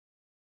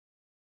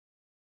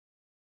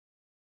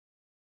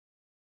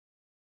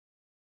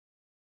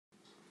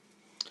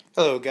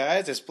Hello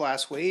guys, it's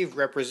Blast Wave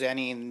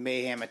representing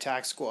Mayhem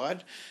Atk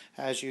Squad.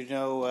 As you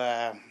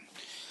know,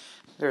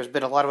 there's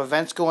been a lot of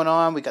events going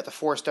on. We got the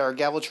 4-star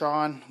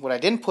Galvatron. What I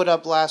didn't put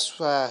up last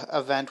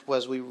event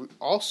was we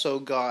also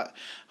got,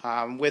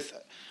 with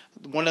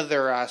one of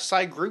their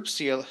side groups,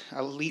 the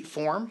Elite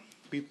Form,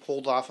 we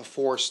pulled off a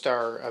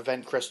 4-star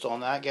event crystal on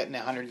that, getting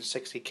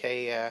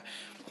 160k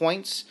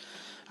points.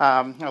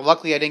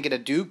 Luckily, I didn't get a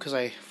dupe because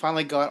I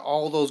finally got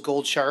all those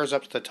gold shards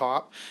up to the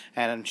top,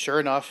 and sure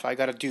enough, I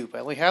got a dupe. I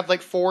only had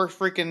like 4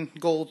 freaking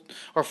gold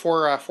or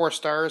 4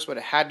 stars, but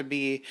it had to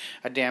be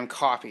a damn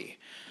copy.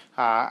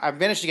 I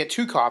managed to get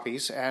 2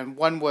 copies, and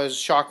one was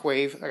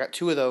Shockwave. I got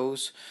 2 of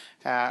those,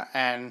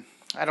 and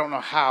I don't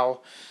know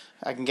how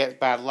I can get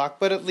bad luck,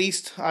 but at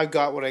least I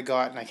got what I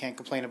got, and I can't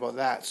complain about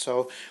that.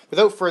 So,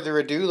 without further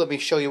ado, let me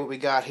show you what we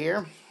got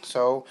here.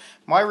 So,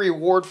 my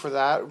reward for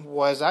that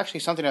was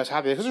actually something I was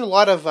happy with, because there's a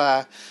lot of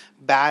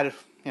bad,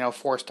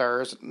 4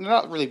 stars.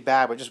 Not really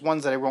bad, but just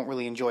ones that I won't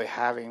really enjoy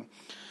having.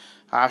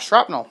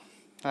 Skrapnel.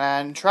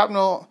 And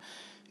Skrapnel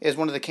is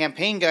one of the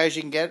campaign guys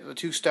you can get, a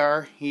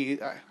 2-star.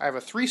 I have a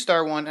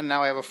 3-star one, and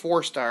now I have a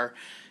 4-star,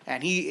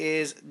 and he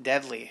is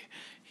deadly.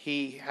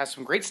 He has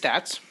some great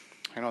stats.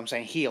 I know I'm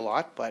saying he a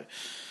lot, but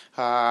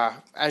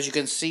as you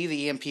can see,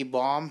 the EMP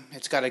bomb,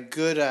 it's got a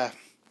good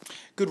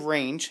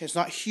range. It's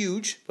not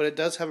huge, but it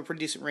does have a pretty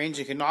decent range.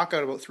 You can knock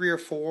out about 3 or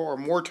 4 or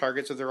more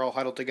targets if they're all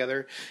huddled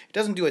together. It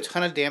doesn't do a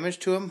ton of damage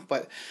to them,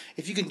 but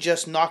if you can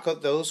just knock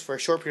out those for a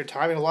short period of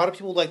time, and a lot of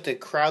people like to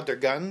crowd their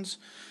guns,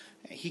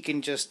 he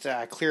can just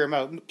clear them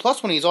out.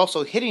 Plus, when he's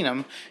also hitting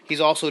them,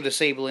 he's also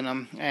disabling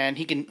them, and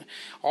he can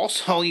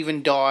also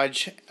even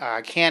dodge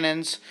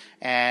cannons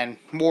and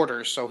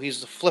mortars. So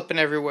he's flipping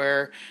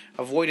everywhere,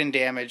 avoiding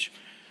damage.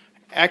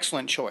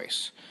 Excellent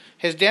choice.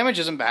 His damage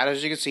isn't bad,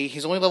 as you can see.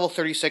 He's only level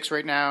 36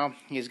 right now.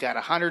 He's got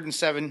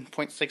 107.6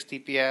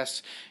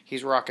 DPS.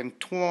 He's rocking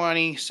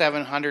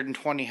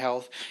 2,720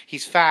 health.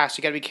 He's fast.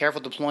 You got to be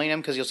careful deploying him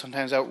because he'll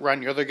sometimes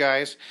outrun your other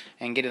guys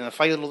and get in the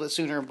fight a little bit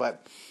sooner,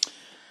 but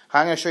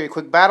I'm going to show you a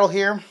quick battle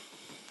here.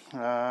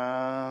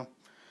 Throw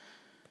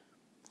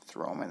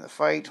him in the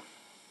fight.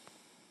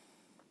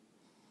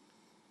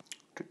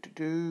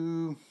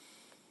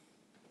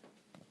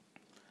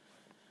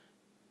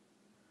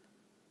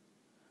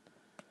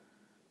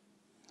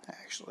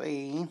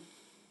 Actually,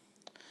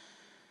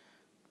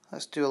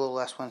 let's do a little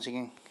less one so you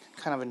can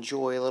kind of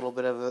enjoy a little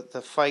bit of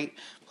the fight.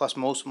 Plus,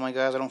 most of my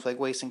guys, I don't feel like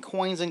wasting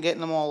coins and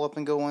getting them all up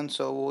and going,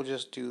 so we'll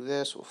just do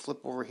this. We'll flip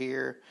over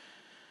here,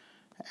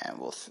 and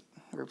we'll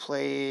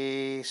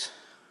replace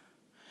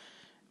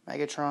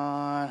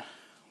Megatron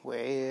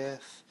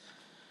with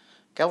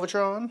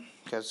Galvatron,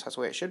 because that's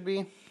the way it should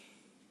be.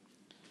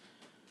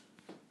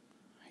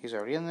 He's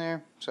already in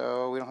there,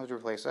 so we don't have to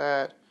replace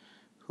that.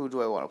 Who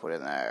do I want to put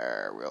in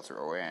there? We'll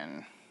throw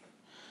in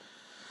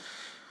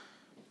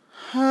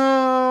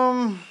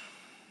I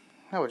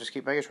would just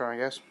keep Megatron, I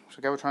guess. So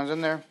Galvatron's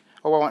in there.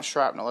 Oh, I want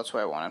Skrapnel. That's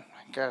what I wanted.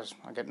 I guess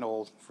I'm getting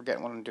old,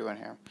 forgetting what I'm doing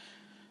here.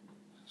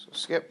 So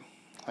skip.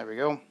 There we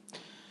go.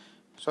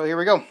 So here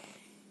we go.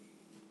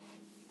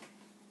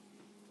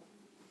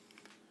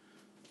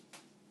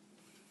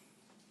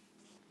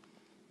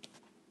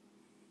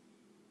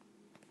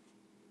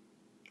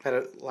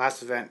 That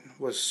last event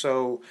was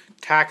so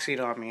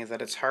taxing on me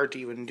that it's hard to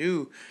even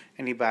do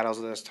any battles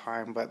at this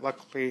time, but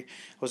luckily I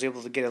was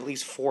able to get at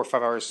least 4 or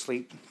 5 hours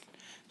sleep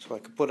so I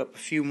could put up a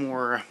few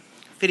more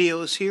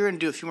videos here and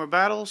do a few more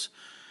battles.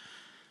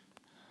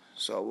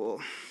 So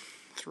we'll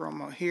throw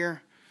them out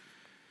here.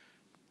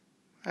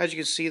 As you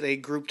can see, they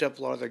grouped up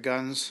a lot of their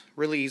guns.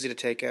 Really easy to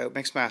take out.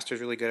 Mixmaster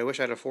is really good. I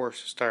wish I had a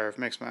 4-star of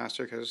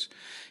Mixmaster because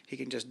he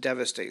can just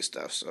devastate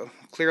stuff. So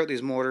clear out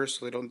these mortars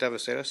so they don't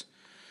devastate us.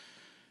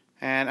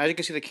 And as you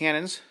can see, the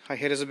cannons, I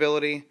hit his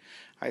ability,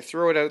 I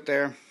throw it out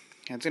there,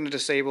 and it's going to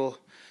disable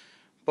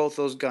both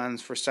those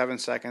guns for 7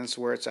 seconds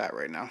where it's at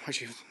right now.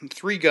 Actually,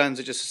 3 guns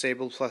it just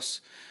disabled plus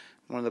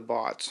one of the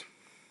bots.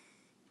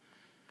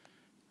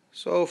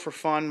 So for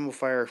fun, we'll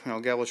fire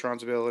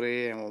Galvatron's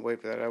ability, and we'll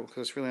wipe that out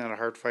because it's really not a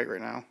hard fight right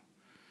now.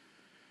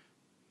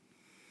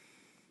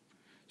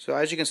 So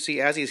as you can see,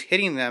 as he's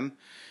hitting them,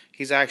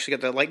 he's actually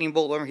got the lightning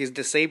bolt over, he's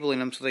disabling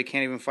them so they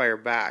can't even fire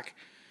back.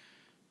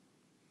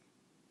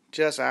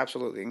 Just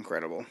absolutely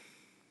incredible.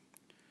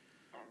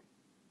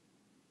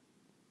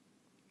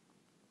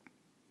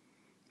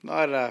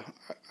 Not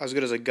as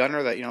good as a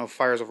gunner that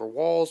fires over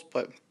walls,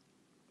 but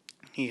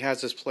he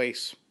has his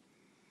place.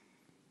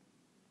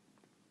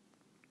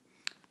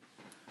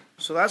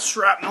 So that's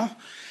Skrapnel.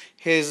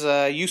 His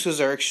uses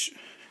are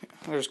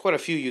there's quite a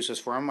few uses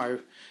for him. I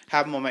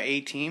have him on my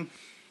A team.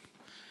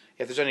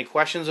 If there's any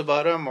questions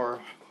about him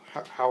or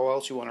how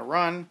else you want to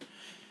run,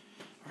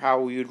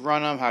 how you'd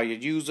run them, how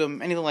you'd use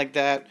them, anything like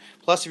that.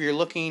 Plus, if you're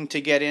looking to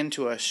get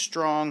into a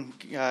strong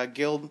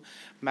guild,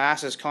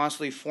 Mass is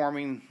constantly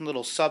forming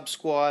little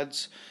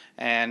sub-squads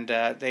And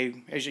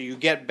as you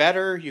get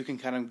better, you can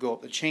kind of go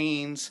up the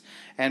chains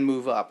and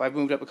move up. I've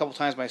moved up a couple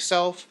times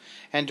myself,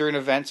 and during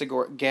events,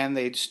 again,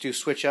 they just do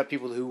switch up.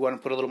 People who want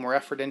to put a little more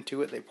effort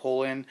into it, they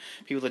pull in.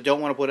 People that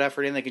don't want to put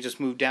effort in, they can just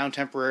move down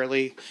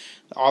temporarily.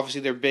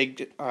 Obviously, their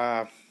big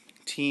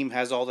team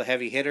has all the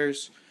heavy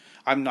hitters.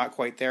 I'm not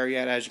quite there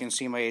yet. As you can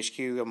see, my HQ,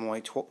 I'm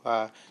only 12.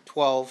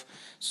 So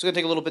it's going to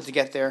take a little bit to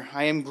get there.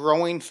 I am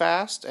growing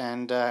fast,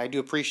 and I do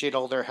appreciate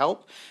all their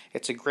help.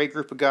 It's a great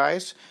group of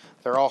guys.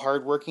 They're all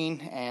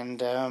hardworking,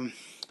 and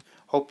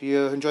hope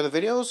you enjoy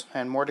the videos,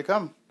 and more to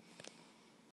come.